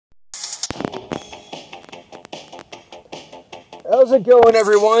How's it going,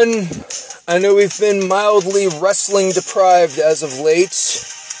 everyone? I know we've been mildly wrestling deprived as of late.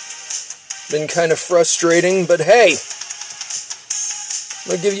 Been kind of frustrating, but hey, I'm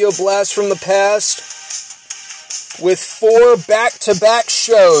going to give you a blast from the past with 4 back-to-back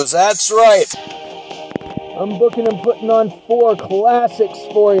shows. That's right. I'm booking and putting on 4 classics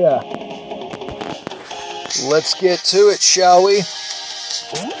for you. Let's get to it, shall we?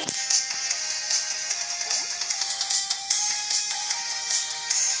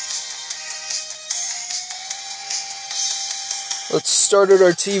 Let's start at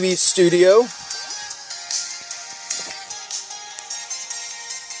our TV studio.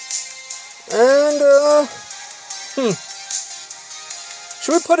 And,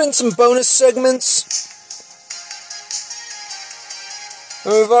 should we put in some bonus segments?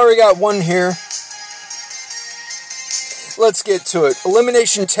 We've already got one here. Let's get to it.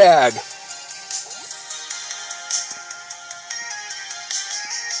 Elimination tag.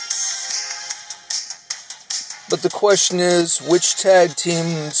 But the question is, which tag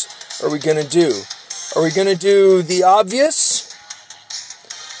teams are we going to do? Are we going to do the obvious?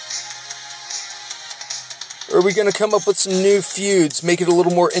 Or are we going to come up with some new feuds, make it a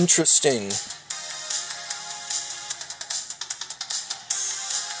little more interesting?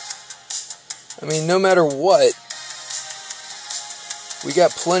 I mean, no matter what, we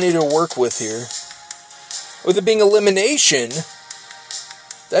got plenty to work with here. With it being elimination,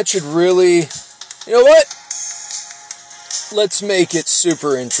 that should really... You know what? Let's make it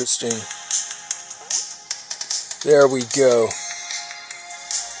super interesting. There we go.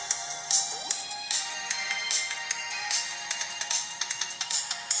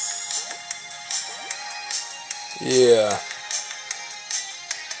 Yeah.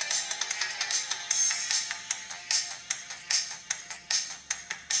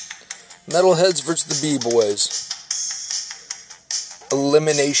 Metalheads versus the B-Boys.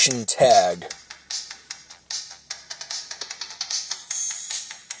 Elimination tag.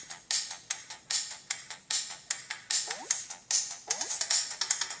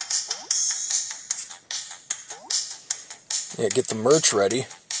 Yeah, get the merch ready.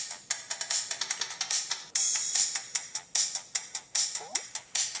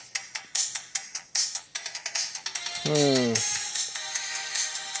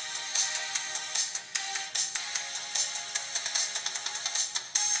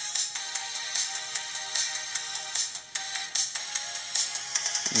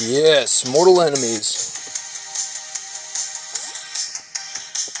 Yes, Mortal Enemies.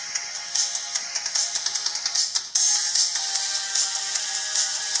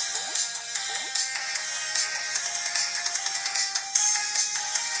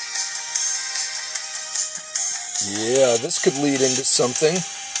 Yeah, this could lead into something.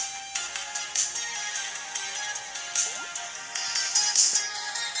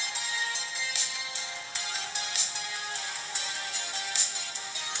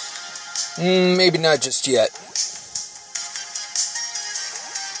 Maybe not just yet.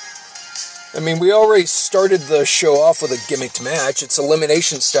 I mean, we already started the show off with a gimmicked match. It's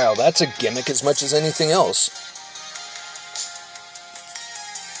elimination style. That's a gimmick as much as anything else.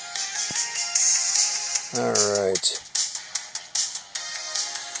 Alright.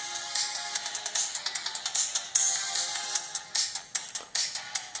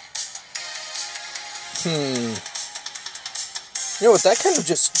 You know what, that kind of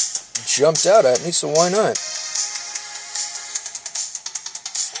just jumped out at me, so why not?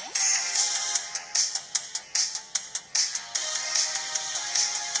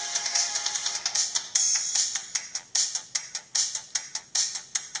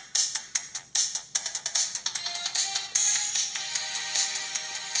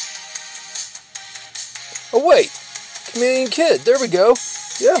 Oh wait, Chameleon Kid, there we go.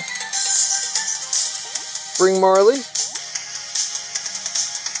 Yeah. Bring Marley.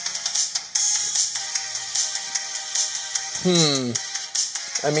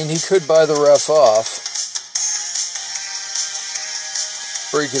 I mean, he could buy the ref off.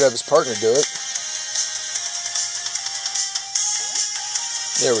 Or he could have his partner do it.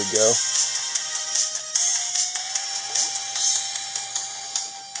 There we go.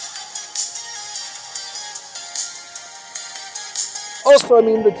 Also, I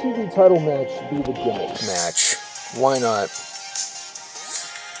mean, the TV title match should be the gimmick match. Why not?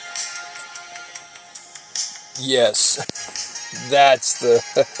 Yes. That's the...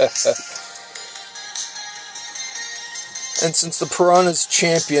 And since the Piranha's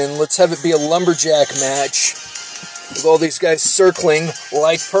champion, let's have it be a lumberjack match with all these guys circling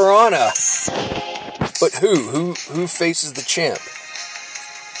like Piranha. But who faces the champ?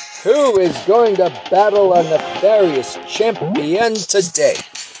 Who is going to battle a nefarious champion today?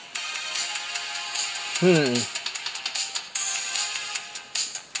 I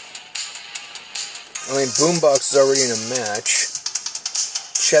mean, Boombox is already in a match.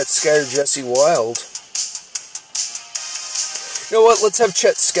 Chet Sky or Jesse Wild. You know what? Let's have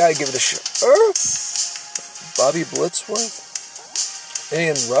Chet Sky give it a shot. Bobby Blitzworth?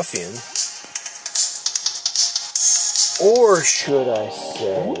 And Ruffian. Or should I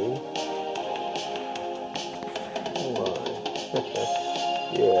say... Hold on.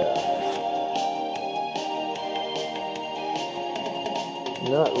 Yeah.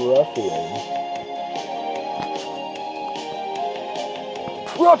 Not Ruffian.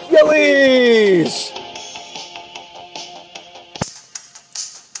 Ruffians!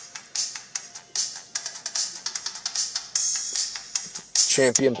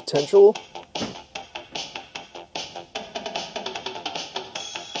 Champion potential.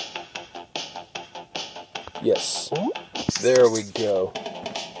 Yes. There we go.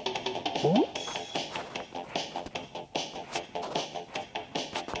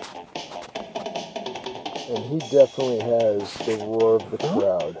 And he definitely has the roar of the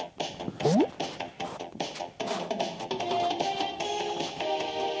crowd.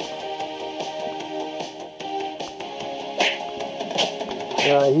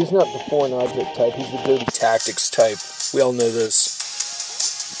 He's not the foreign object type, he's the dirty tactics type. We all know this.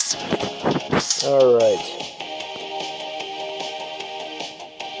 Alright.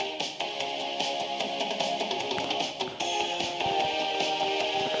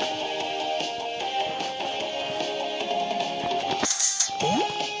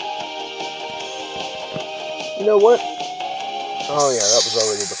 You know what? Oh yeah, that was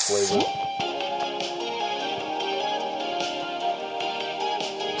already the flavor.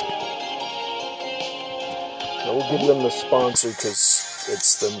 We'll give them the sponsor because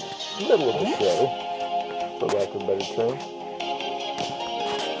it's the middle of the show, for lack of a better term.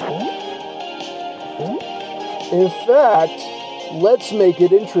 In fact, let's make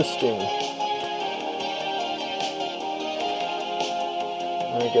it interesting.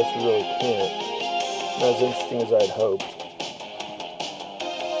 I guess we really can't. Not as interesting as I'd hoped.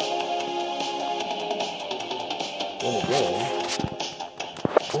 Then again...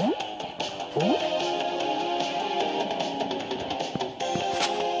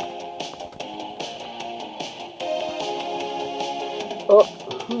 Oh,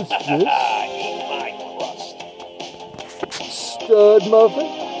 who's this? Eat my crust. Stud Muffin?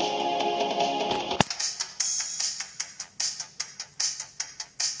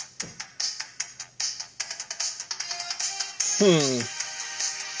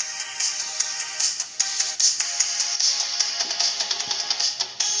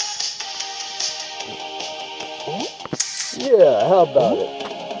 Yeah, how about it?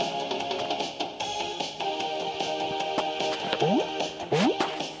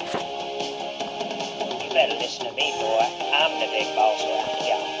 Listen to me, boy. I'm the big boss around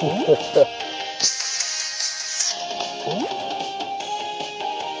here.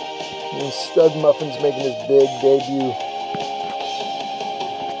 And Stud Muffin's making his big debut.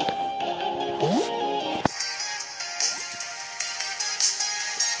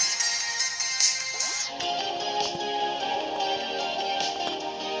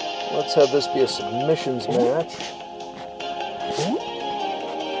 Let's have this be a submissions match.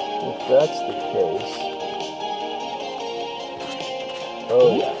 If that's the case... Oh,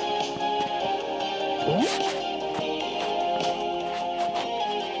 yeah.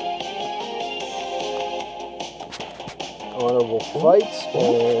 Honorable fight,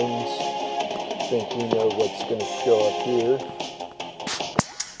 and I think we know what's going to show up here.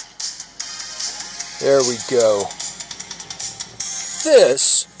 There we go.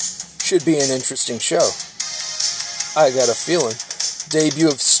 This should be an interesting show. I got a feeling. Debut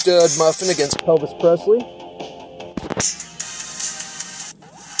of Stud Muffin against Pelvis Presley.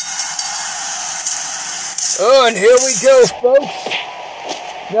 Oh, and here we go, folks.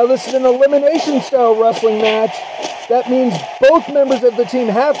 Now this is an elimination-style wrestling match. That means both members of the team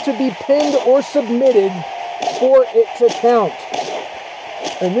have to be pinned or submitted for it to count.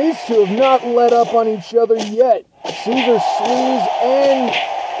 And these two have not let up on each other yet. Caesar Sleaze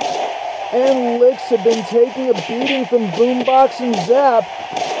and Licks have been taking a beating from Boombox and Zap,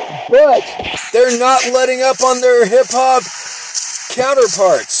 but they're not letting up on their hip-hop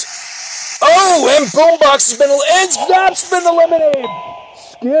counterparts. Oh, and Boombox has been, and Zap's been eliminated.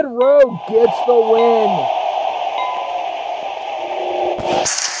 Skid Row gets the win.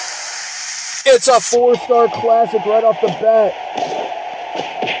 It's a 4-star classic right off the bat.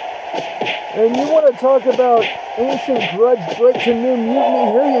 And you want to talk about ancient grudge break to new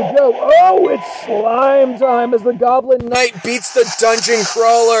mutiny? Here you go. Oh, it's slime time as the Goblin Knight beats the Dungeon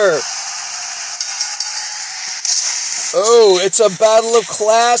Crawler. Oh, it's a battle of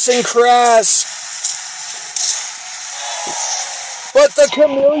class and crass. But the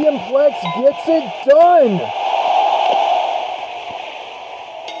Chameleon Plex gets it done.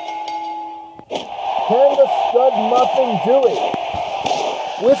 Can the Stud Muffin do it?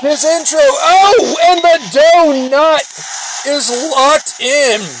 With his intro. Oh, and the dough knot is locked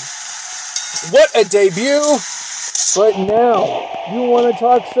in. What a debut. But now, you want to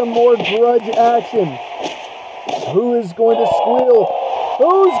talk some more grudge action. Who is going to squeal?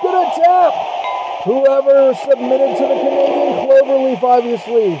 Who's going to tap? Whoever submitted to the Canadian Cloverleaf,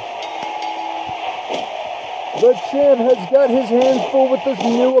 obviously. The champ has got his hands full with this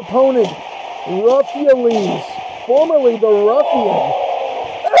new opponent, Ruffianese, formerly the Ruffian.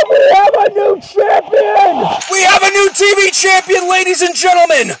 And we have a new champion! We have a new TV champion, ladies and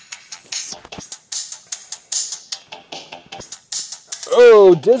gentlemen!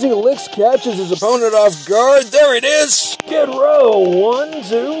 Oh, Dizzy Licks catches his opponent off guard. There it is. Skid Row. 1,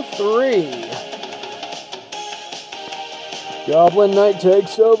 2, 3. Goblin Knight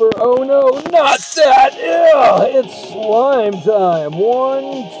takes over. Oh no, not that! Ew, it's slime time.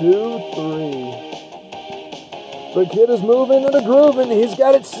 1, 2, 3. The kid is moving and grooving. He's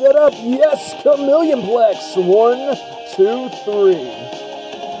got it set up. Yes, Chameleon Plex. 1, 2, 3.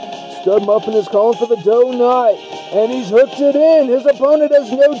 Stud Muffin is calling for the dough knot. And he's hooked it in. His opponent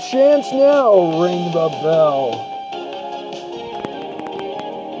has no chance now. Ring the bell.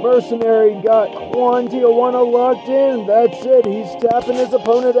 Mercenary got Juan Tijuana locked in. That's it. He's tapping his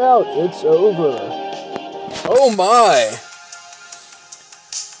opponent out. It's over. Oh my.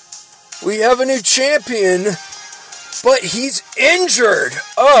 We have a new champion, but he's injured.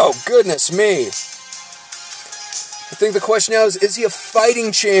 Oh, goodness me. I think the question now is he a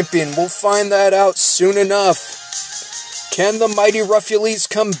fighting champion? We'll find that out soon enough. Can the mighty Ruffianese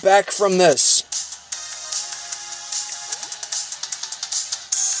come back from this?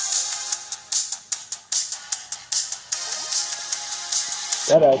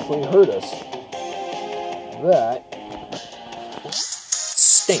 That actually hurt us. That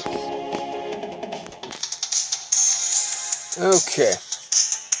stinks. Okay.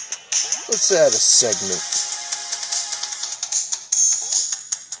 Let's add a segment.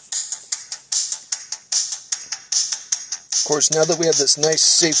 Of course, now that we have this nice,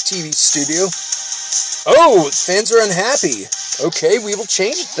 safe TV studio... Oh, fans are unhappy. Okay, we will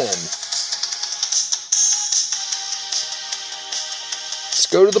change it then. Let's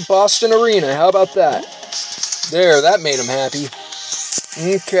go to the Boston Arena. How about that? There, that made them happy.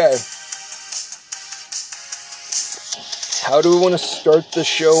 Okay. How do we want to start the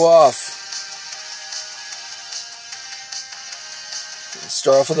show off?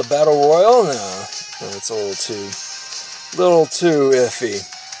 Start off with a battle royal? No, that's a little too iffy.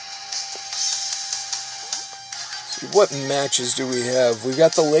 So what matches do we have? We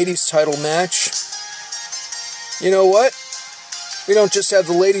got the ladies title match. You know what? We don't just have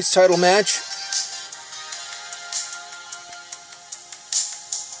the ladies title match.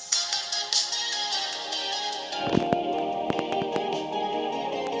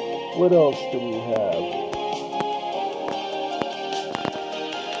 What else do we have?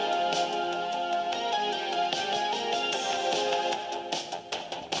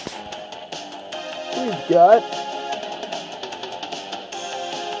 We've got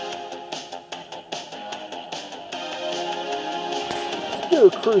let's do a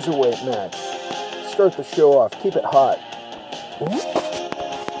cruiserweight match. Start the show off. Keep it hot.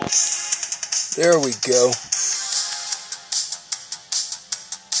 There we go.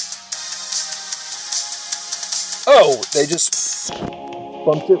 Oh, they just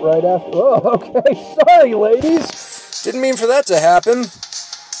bumped it right after. Oh, okay. Sorry, ladies. Didn't mean for that to happen.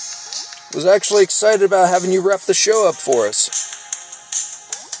 Was actually excited about having you wrap the show up for us.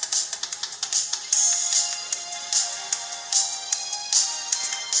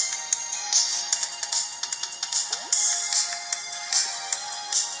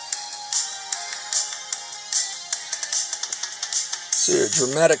 So, a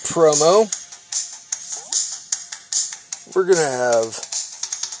dramatic promo. We're going to have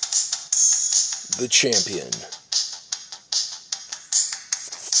the champion.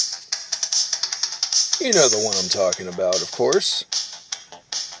 You know the one I'm talking about, of course.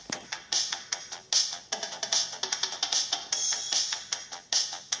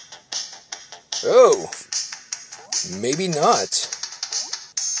 Oh, maybe not.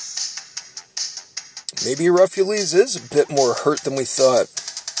 Maybe Ruffianese is a bit more hurt than we thought.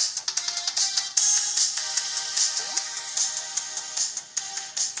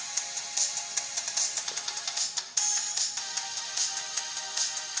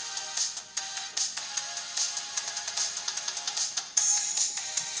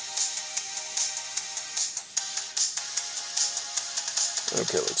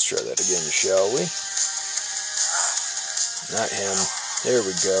 Okay, let's try that again, shall we? Not him. There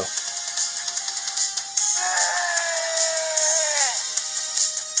we go.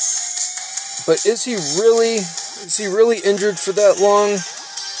 But is he really injured for that long?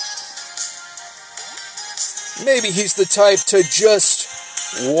 Maybe he's the type to just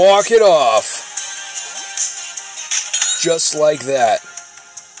walk it off. Just like that.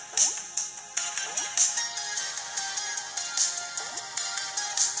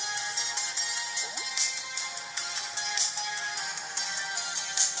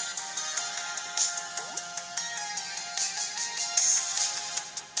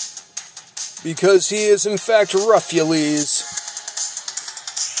 Because he is in fact Ruffulese.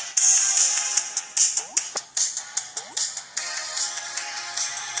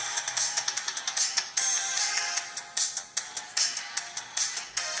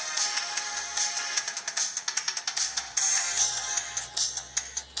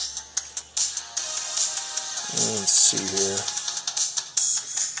 Let's see here.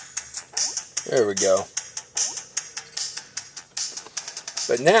 There we go.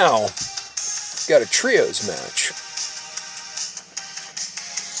 But now, we've got a trios match.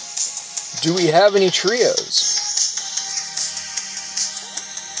 Do we have any trios?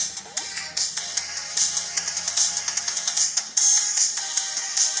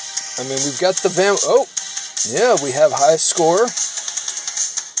 I mean, we've got the oh, yeah, we have High Score.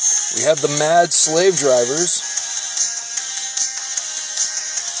 We have the Mad Slave Drivers.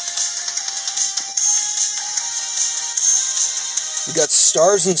 We got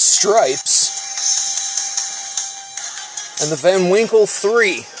Stars and Stripes. And the Van Winkle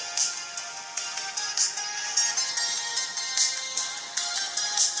 3.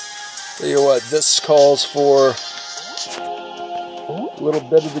 Tell you what, this calls for a little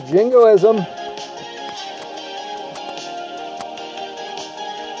bit of the jingoism.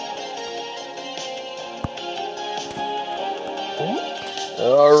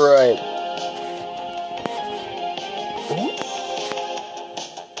 All right.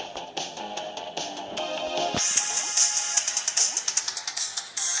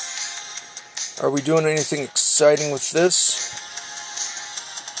 Are we doing anything exciting with this?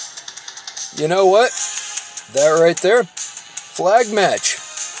 You know what? That right there, flag match.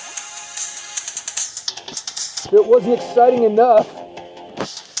 If it wasn't exciting enough,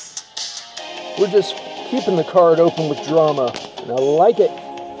 we're just keeping the card open with drama, and I like it.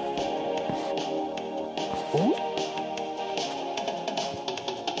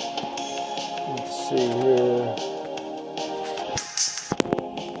 Let's see here.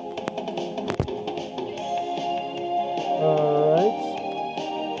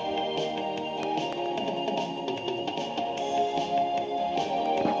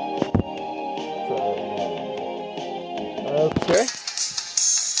 Okay.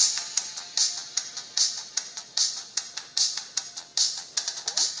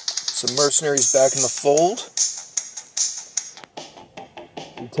 Some mercenaries back in the fold.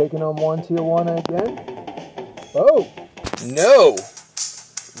 You taking on one Tijuana again? Oh, no.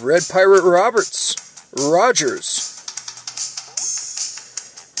 Red Pirate Rogers.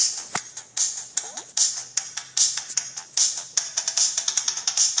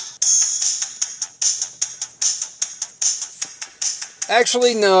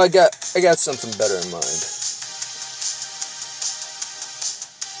 Actually, no, I got something better in mind.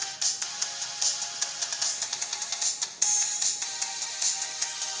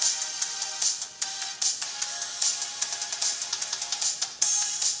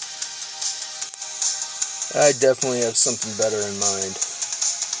 I definitely have something better in mind.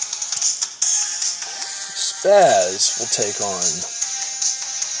 Spaz will take on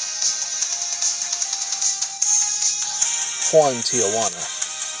Juan Tijuana,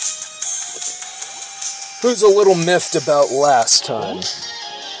 who's a little miffed about last time,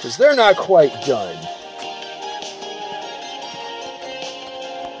 because they're not quite done.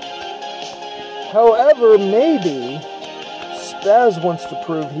 However, maybe Spaz wants to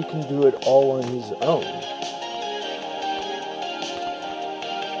prove he can do it all on his own.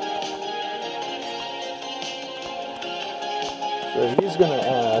 So he's going to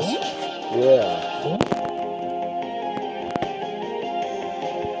ask, yeah.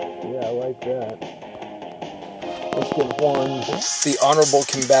 Yeah, I like that. Let's give Juan the honorable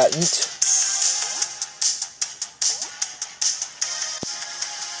combatant.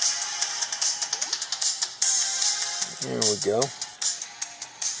 There we go.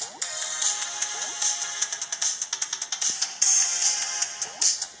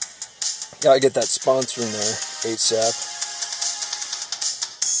 Gotta get that sponsor in there ASAP.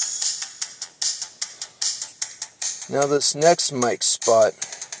 Now this next mic spot, I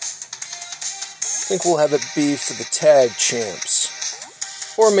think we'll have it be for the tag champs.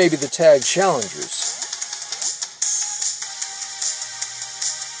 Or maybe the tag challengers.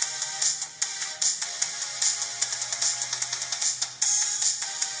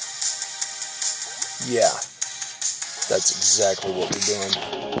 Yeah, that's exactly what we're doing.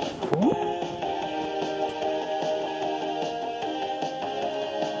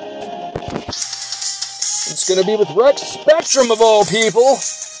 It's going to be with Rex Spectrum of all people.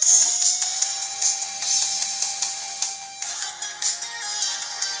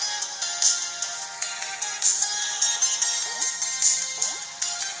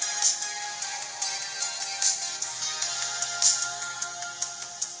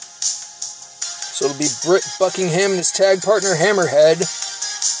 So it'll be Britt Buckingham and his tag partner Hammerhead.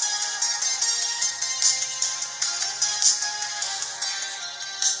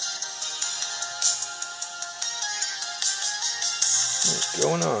 What's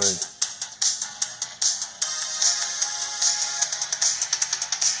going on?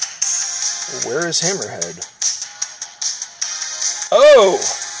 Where is Hammerhead? Oh!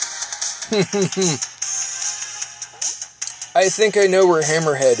 I think I know where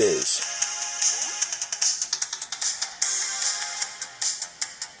Hammerhead is.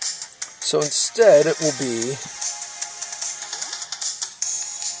 So instead, it will be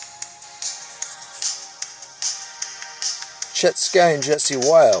Chet Sky and Jesse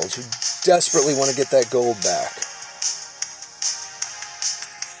Wild, who desperately want to get that gold back.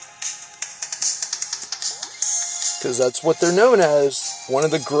 Because that's what they're known as, one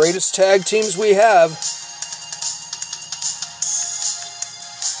of the greatest tag teams we have.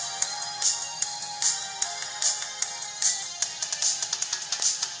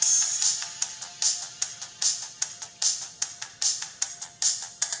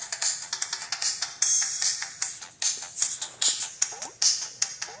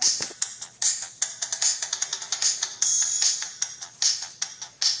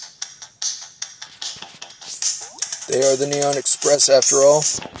 They are the Neon Express, after all.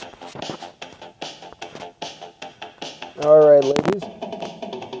 Alright, ladies.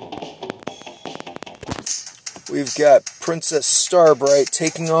 We've got Princess Starbright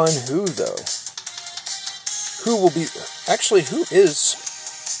taking on who, though? Who will be... Actually, who is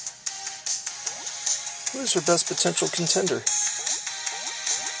her best potential contender?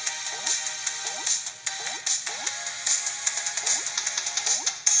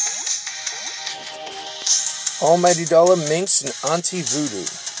 Almighty Dollar, Minx, and Auntie Voodoo.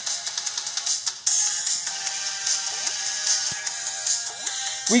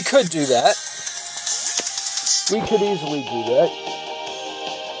 We could do that. We could easily do that.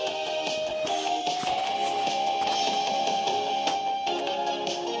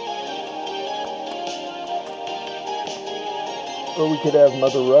 Or we could have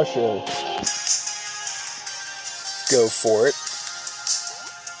Mother Russia go for it.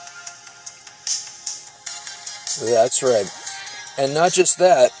 That's right. And not just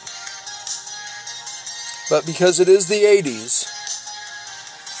that, but because it is the 80s,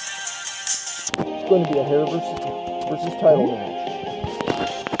 it's going to be a hair versus title match.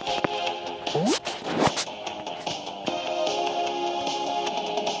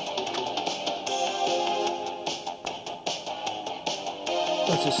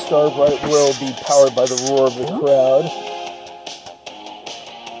 Princess Starbright will be powered by the roar of the crowd.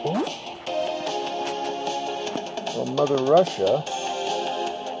 Mother Russia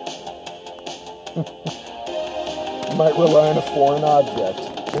might rely on a foreign object.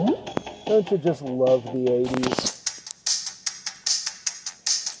 Don't you just love the 80s?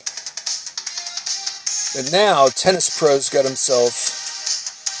 And now, Tennis Pro's got himself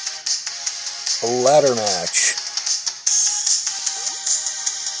a ladder match.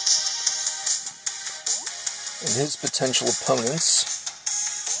 And his potential opponents,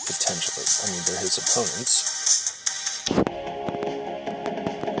 they're his opponents.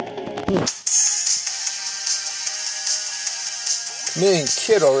 Chameleon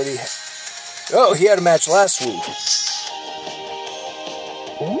Kid already... Oh, he had a match last week.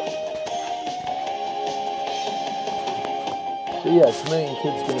 So yeah, Chameleon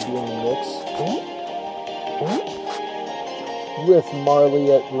Kid's going to be in the mix. With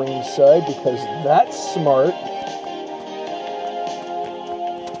Marley at ringside, because that's smart.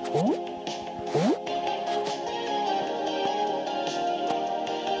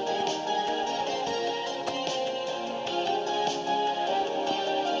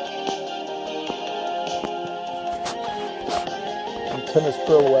 Tennis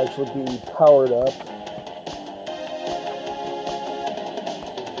Pro will actually be powered up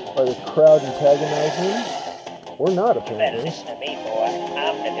by the crowd antagonizing. Or not, You better apparently. listen to me, boy.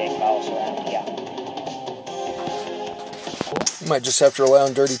 I'm the big boss around here. You might just have to rely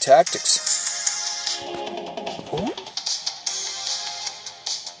on dirty tactics.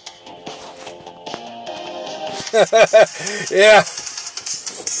 Yeah.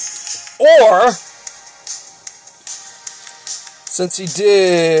 Or, since he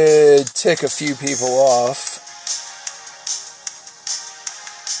did tick a few people off,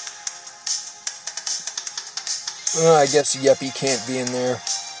 I guess Yeppy can't be in there.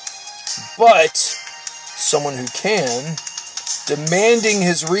 But someone who can, demanding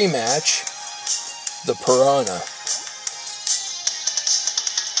his rematch, the Piranha.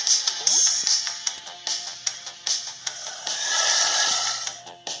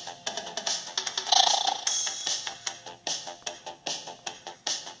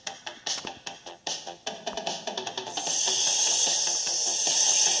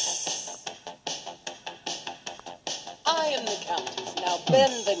 I am the Countess. Now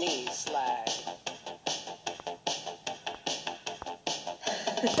bend the knees, Slag.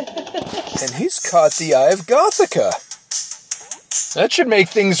 And he's caught the eye of Gothica. That should make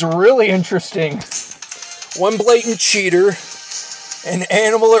things really interesting. One blatant cheater, an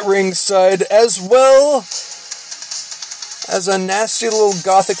animal at ringside, as well as a nasty little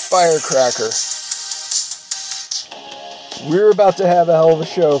Gothic firecracker. We're about to have a hell of a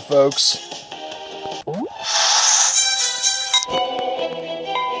show, folks.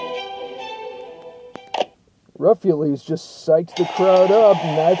 Ruffiely's just psyched the crowd up,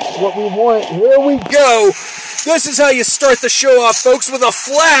 and that's what we want. Here we go! This is how you start the show off, folks, with a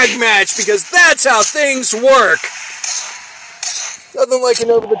flag match, because that's how things work! Nothing like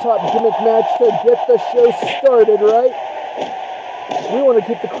an over-the-top gimmick match to get the show started, right? We want to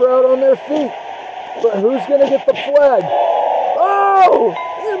keep the crowd on their feet. But who's going to get the flag? Oh!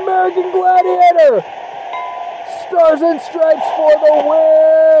 The American Gladiator! Stars and Stripes for the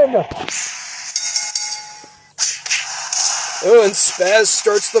win! Oh, and Spaz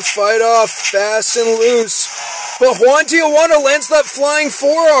starts the fight off fast and loose. But Juan Tijuana lands that flying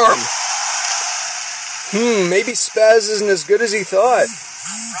forearm. Maybe Spaz isn't as good as he thought.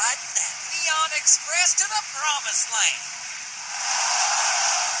 I'm riding that Neon Express to the promised land.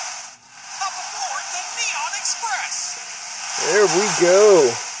 Hop aboard the Neon Express. There we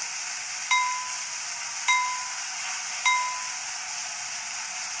go.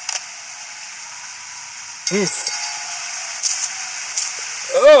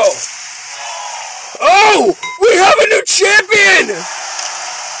 Oh! Oh! We have a new champion!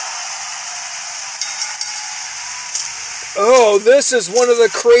 Oh, this is one of the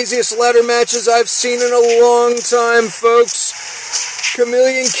craziest ladder matches I've seen in a long time, folks.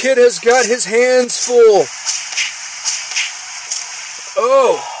 Chameleon Kid has got his hands full.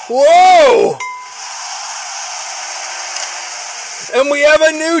 Oh! Whoa! And we have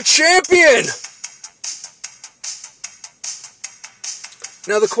a new champion!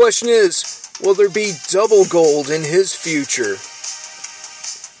 Now the question is, will there be double gold in his future?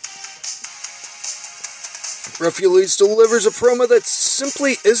 Ruffiely's delivers a promo that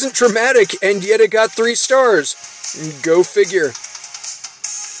simply isn't dramatic, and yet it got 3 stars. Go figure.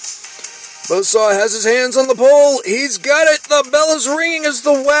 Buzzsaw has his hands on the pole. He's got it. The bell is ringing as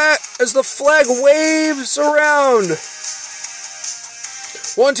the flag waves around.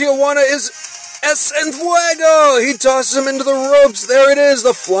 Juan Tijuana is Es en Fuego! He tosses him into the ropes. There it is,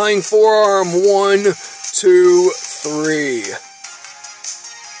 the flying forearm. 1, 2, 3.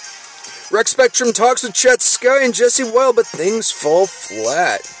 Rex Spectrum talks with Chet Sky and Jesse Wild, but things fall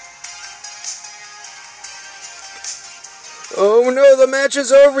flat. Oh no, the match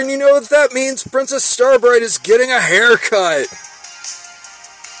is over, and you know what that means. Princess Starbright is getting a haircut.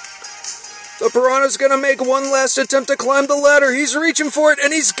 The Piranha's gonna make one last attempt to climb the ladder. He's reaching for it,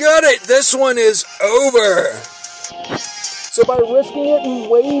 and he's got it. This one is over. So by risking it and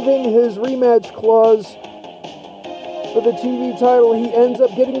waiving his rematch clause for the TV title, he ends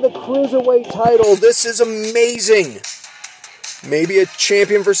up getting the Cruiserweight title. This is amazing. Maybe a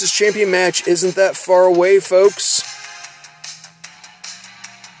champion versus champion match isn't that far away, folks.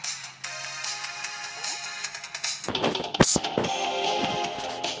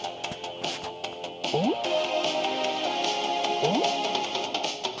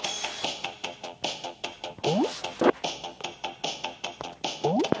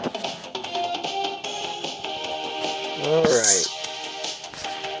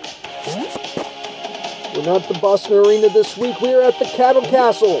 We're not at the Boston Arena this week. We are at the Cattle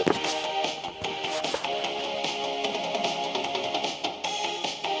Castle.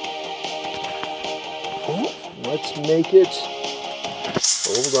 Let's make it.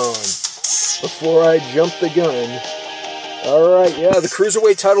 Hold on. before I jump the gun. Alright, yeah, the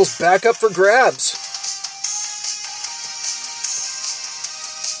Cruiserweight title's back up for grabs.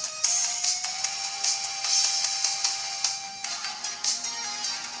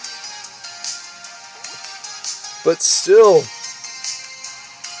 But still,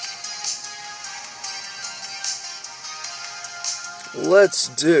 let's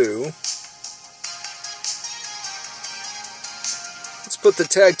put the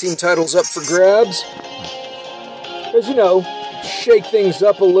tag team titles up for grabs. As you know, shake things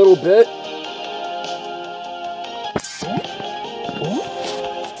up a little bit.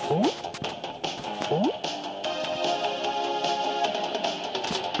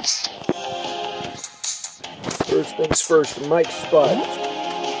 First things first, Mike's spot.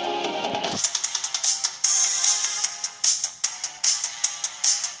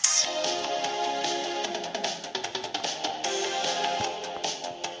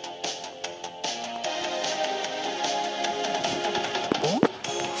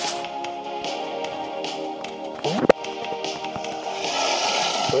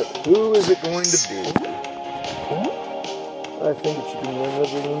 But who is it going to be? I think it should be none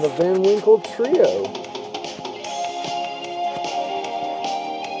other than the Van Winkle Trio.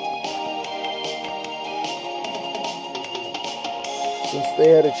 Since they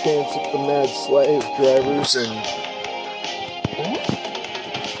had a chance at the Mad Slave Drivers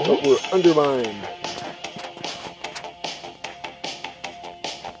but were undermined.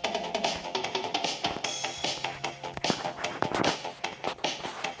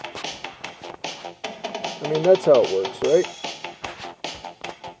 I mean, that's how it works, right?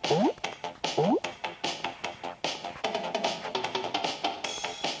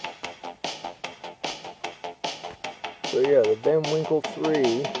 So yeah, the Van Winkle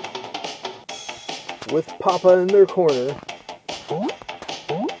 3 with Papa in their corner.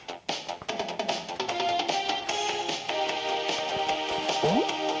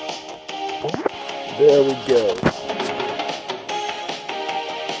 There we go.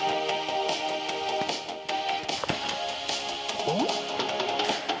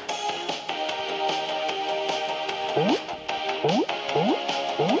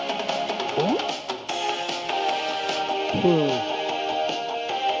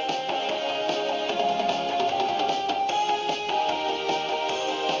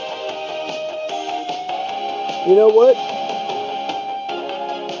 You know what?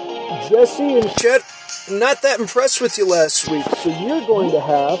 Jesse and Chet, not that impressed with you last week, so you're going to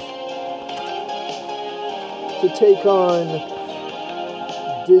have to take on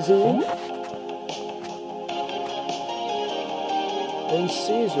Dizzy and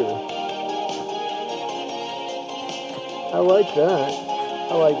Caesar. I like that.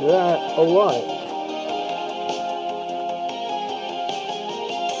 I like that a lot.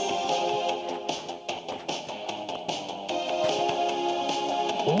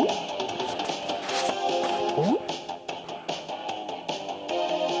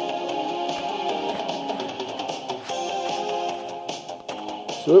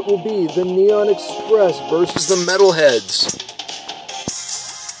 So it will be the Neon Express versus the Metalheads.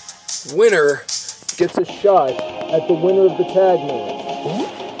 Winner gets a shot at the winner of the tag match.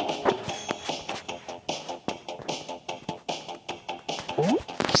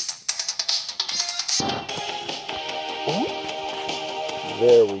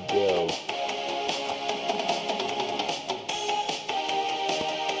 There we go.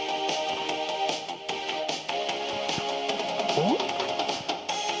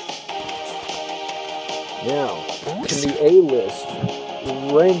 Now, can the A-list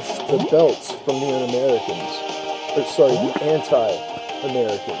wrench the belts from the un-Americans? Or, sorry, the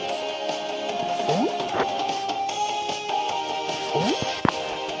anti-Americans?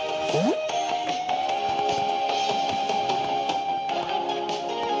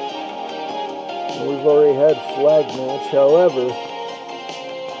 We've already had flag match, however,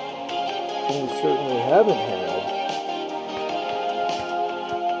 we certainly haven't had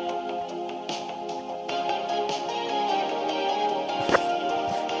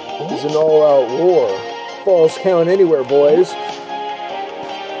is an all-out war. Falls count anywhere, boys.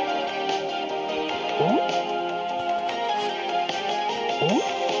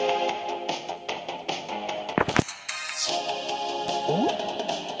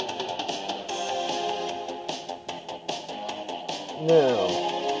 Now,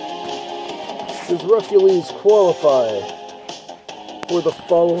 does Ruffulese qualify for the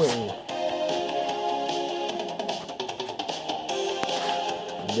following?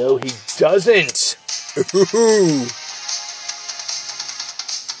 No, he doesn't. Ooh.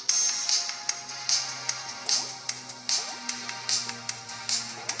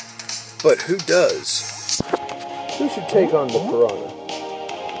 But who does? Who should take on the Piranha?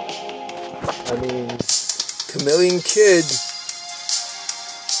 I mean, Chameleon Kid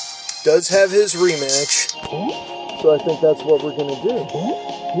does have his rematch, so I think that's what we're going to do.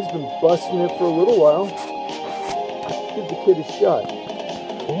 He's been busting it for a little while. Give the kid a shot.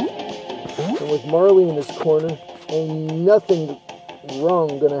 And with Marley in his corner, ain't nothing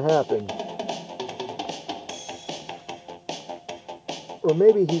wrong going to happen. Or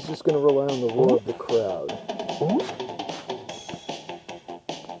maybe he's just going to rely on the roar of the crowd.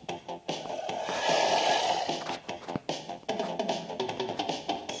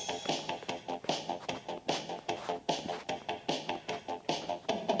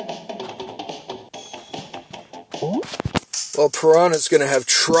 Well, Piranha's going to have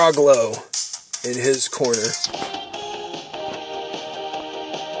Troglo in his corner.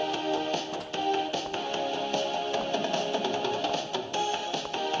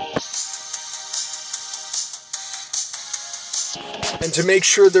 And to make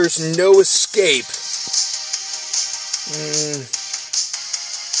sure there's no escape,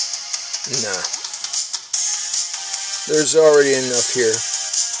 nah. There's already enough here.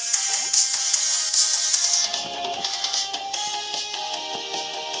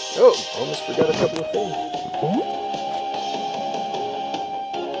 Oh, almost forgot a couple of things.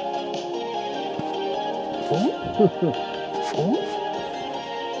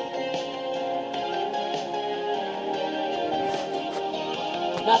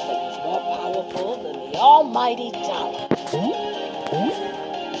 Nothing is more powerful than the almighty dollar.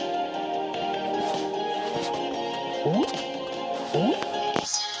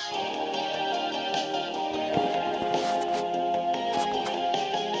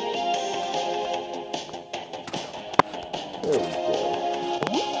 There we go.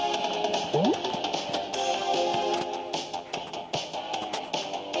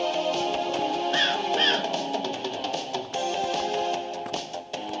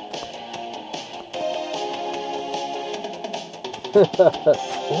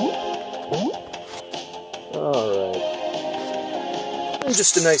 Alright. I'm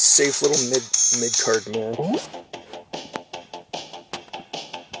just a nice, safe little mid-card match.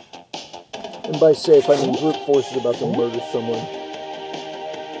 And by safe, I mean brute force is about to murder someone.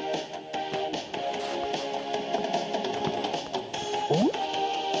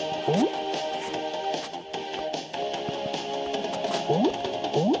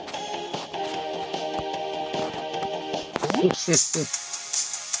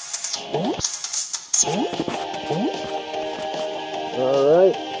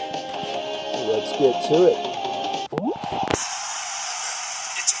 Alright, let's get to it.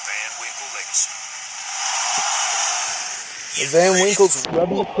 It's a Van Winkle legacy. Van Winkle's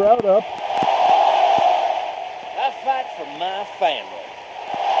rubbing the crowd up. I fight for my family.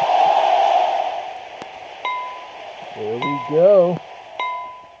 There we go.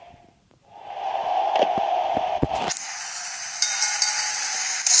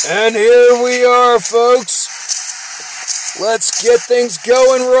 And here we are, folks. Let's get things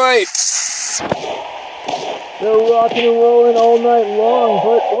going right. They're rocking and rolling all night long,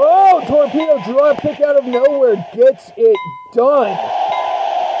 but whoa! Torpedo drop kick out of nowhere gets it done.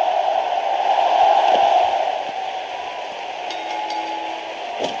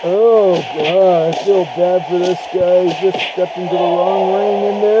 Oh god, I feel bad for this guy. He just stepped into the wrong ring,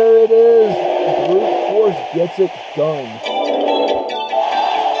 and there it is. Brute force gets it done.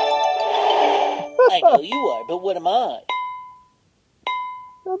 I know you are, but what am I?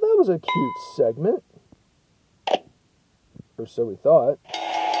 Now that was a cute segment. Or so we thought.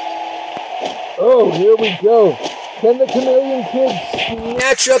 Oh, here we go. Can the Chameleon Kid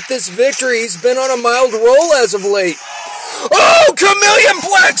snatch up this victory? He's been on a mild roll as of late. Oh, Chameleon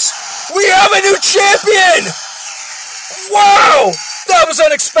Plex! We have a new champion! Wow! That was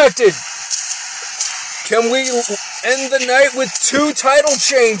unexpected. Can we end the night with 2 title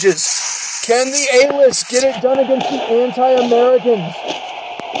changes? Can the A-list get it done against the anti-Americans?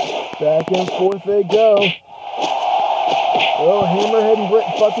 Back and forth they go. Well, Hammerhead and Britt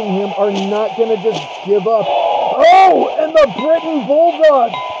Buckingham are not going to just give up. Oh, and the Britain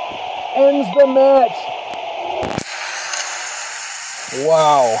Bulldog ends the match.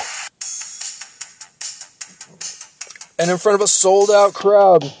 Wow. And in front of a sold-out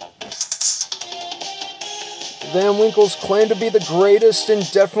crowd. Van Winkle's claim to be the greatest and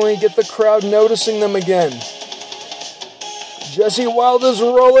definitely get the crowd noticing them again. Jesse Wild is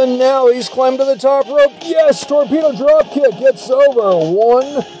rolling now. He's climbed to the top rope. Yes, torpedo drop kick gets over.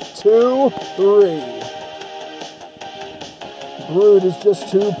 1, 2, 3. Brute is just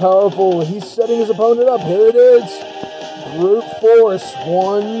too powerful. He's setting his opponent up. Here it is. Brute force.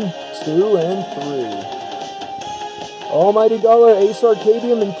 1, 2 and 3. Almighty Dollar, Ace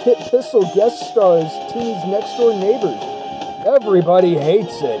Arcadium, and Kit Pistol guest stars Teeny's Next Door Neighbors. Everybody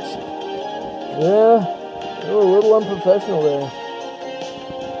hates it. Yeah, they were a little unprofessional there.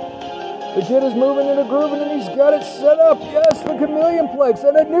 The kid is moving in a groove and he's got it set up. Yes, the Chameleonplex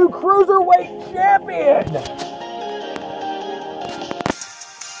and a new Cruiserweight champion!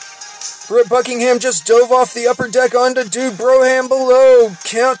 Britt Buckingham just dove off the upper deck onto Dude Broham below.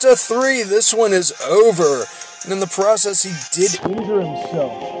 Count to 3. This one is over. And in the process, he did injure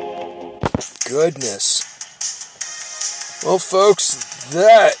himself. Goodness. Well, folks,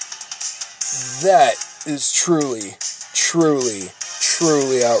 that is truly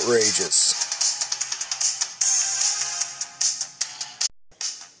outrageous.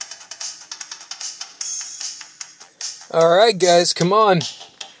 Alright, guys, come on.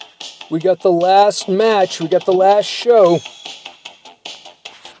 We got the last match. We got the last show.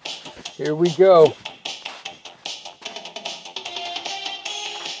 Here we go.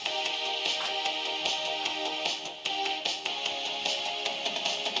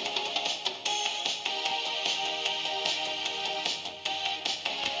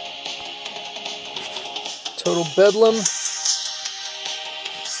 Total Bedlam.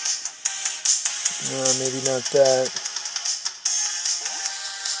 No, maybe not that.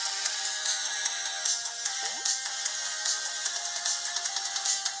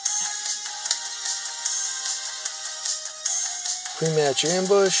 Pre-match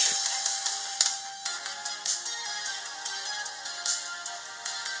ambush.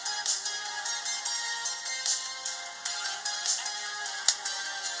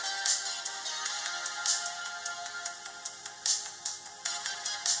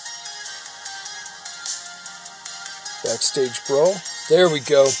 Backstage brawl. There we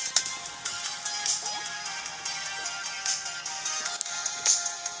go.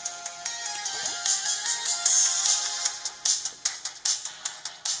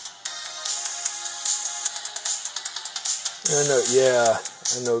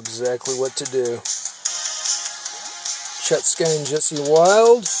 I know exactly what to do. Chet Sky and Jesse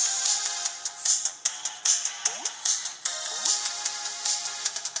Wild.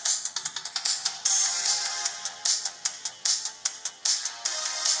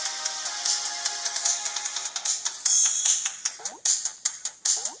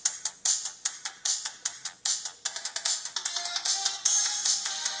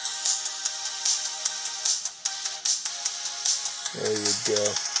 There you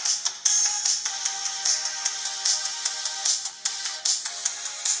go.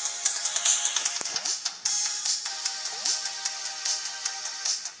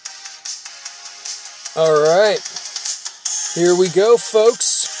 All right. Here we go,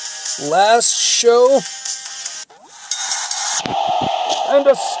 folks. Last show. And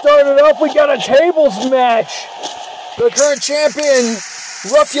to start it off, we got a tables match. The current champion,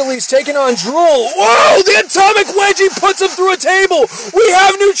 Ruffully's taking on Drool. Whoa! The Atomic Wedgie puts him through a table! We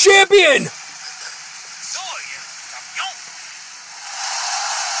have new champion!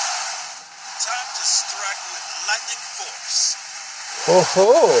 Time to strike with lightning force. Ho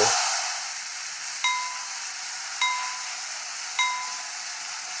ho!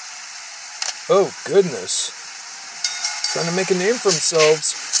 Oh, goodness. Trying to make a name for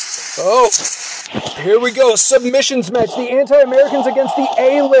themselves. Oh! Here we go, submissions match. The Anti-Americans against the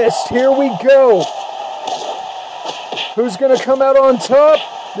A-List. Here we go. Who's going to come out on top?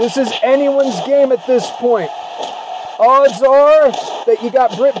 This is anyone's game at this point. Odds are that you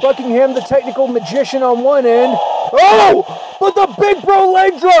got Britt Buckingham, the technical magician, on one end. Oh! But the big bro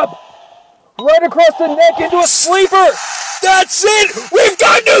leg drop! Right across the neck into a sleeper! That's it! We've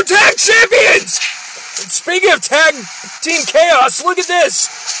got new tag champions! And speaking of tag team chaos, look at this!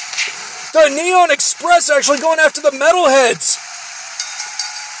 The Neon Express actually going after the Metalheads.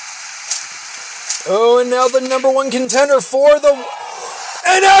 Oh, and now the number one contender for the...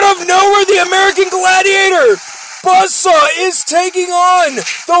 And out of nowhere, the American Gladiator, Buzzsaw, is taking on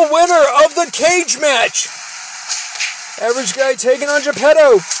the winner of the cage match. Average Guy taking on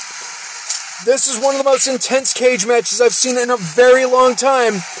Geppetto. This is one of the most intense cage matches I've seen in a very long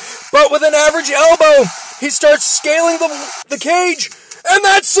time. But with an average elbow, he starts scaling the cage, and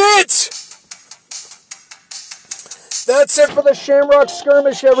that's it! That's it for the Shamrock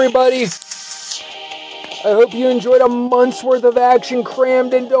Skirmish, everybody. I hope you enjoyed a month's worth of action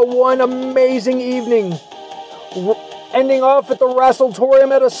crammed into one amazing evening. Ending off at the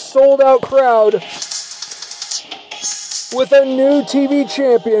Wrestletorium at a sold-out crowd with a new TV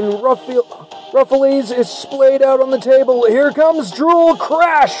champion. Ruffles is splayed out on the table. Here comes Drool.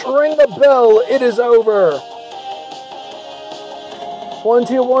 Crash! Ring the bell. It is over.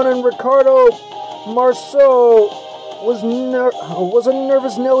 1-2-1, and Ricardo Marceau was a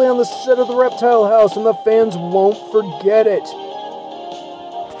nervous Nelly on the set of the Reptile House, and the fans won't forget it.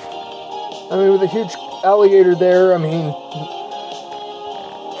 I mean, with a huge alligator there, I mean,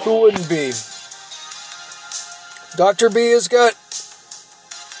 who wouldn't be? Dr. B has got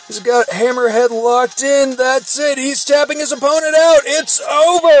Hammerhead locked in. That's it. He's tapping his opponent out. It's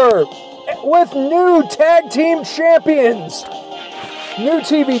over with new tag team champions. New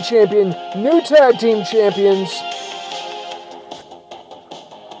TV champion, new tag team champions.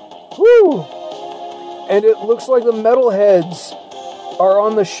 Woo! And it looks like the Metalheads are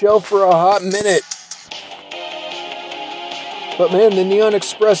on the shelf for a hot minute. But man, the Neon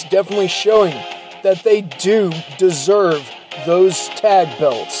Express definitely showing that they do deserve those tag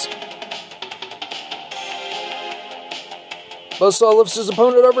belts. Buzzsaw lifts his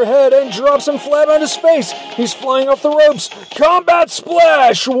opponent overhead and drops him flat on his face. He's flying off the ropes. Combat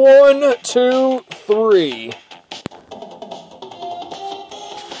splash! 1, 2, 3.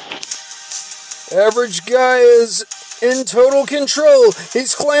 Average guy is in total control.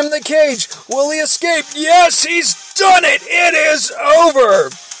 He's clammed the cage. Will he escape? Yes, he's done it! It is over!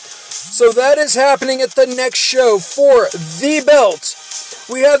 So that is happening at the next show for the belt.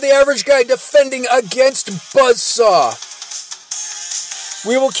 We have the Average Guy defending against Buzzsaw.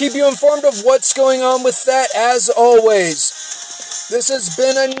 We will keep you informed of what's going on with that as always. This has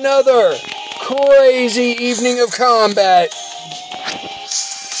been another crazy evening of combat.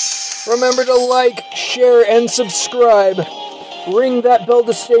 Remember to like, share, and subscribe. Ring that bell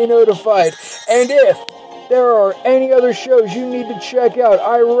to stay notified. And if there are any other shows you need to check out,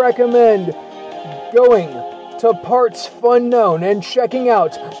 I recommend going to Parts Unknown and checking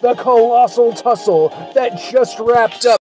out the Colossal Tussle that just wrapped up.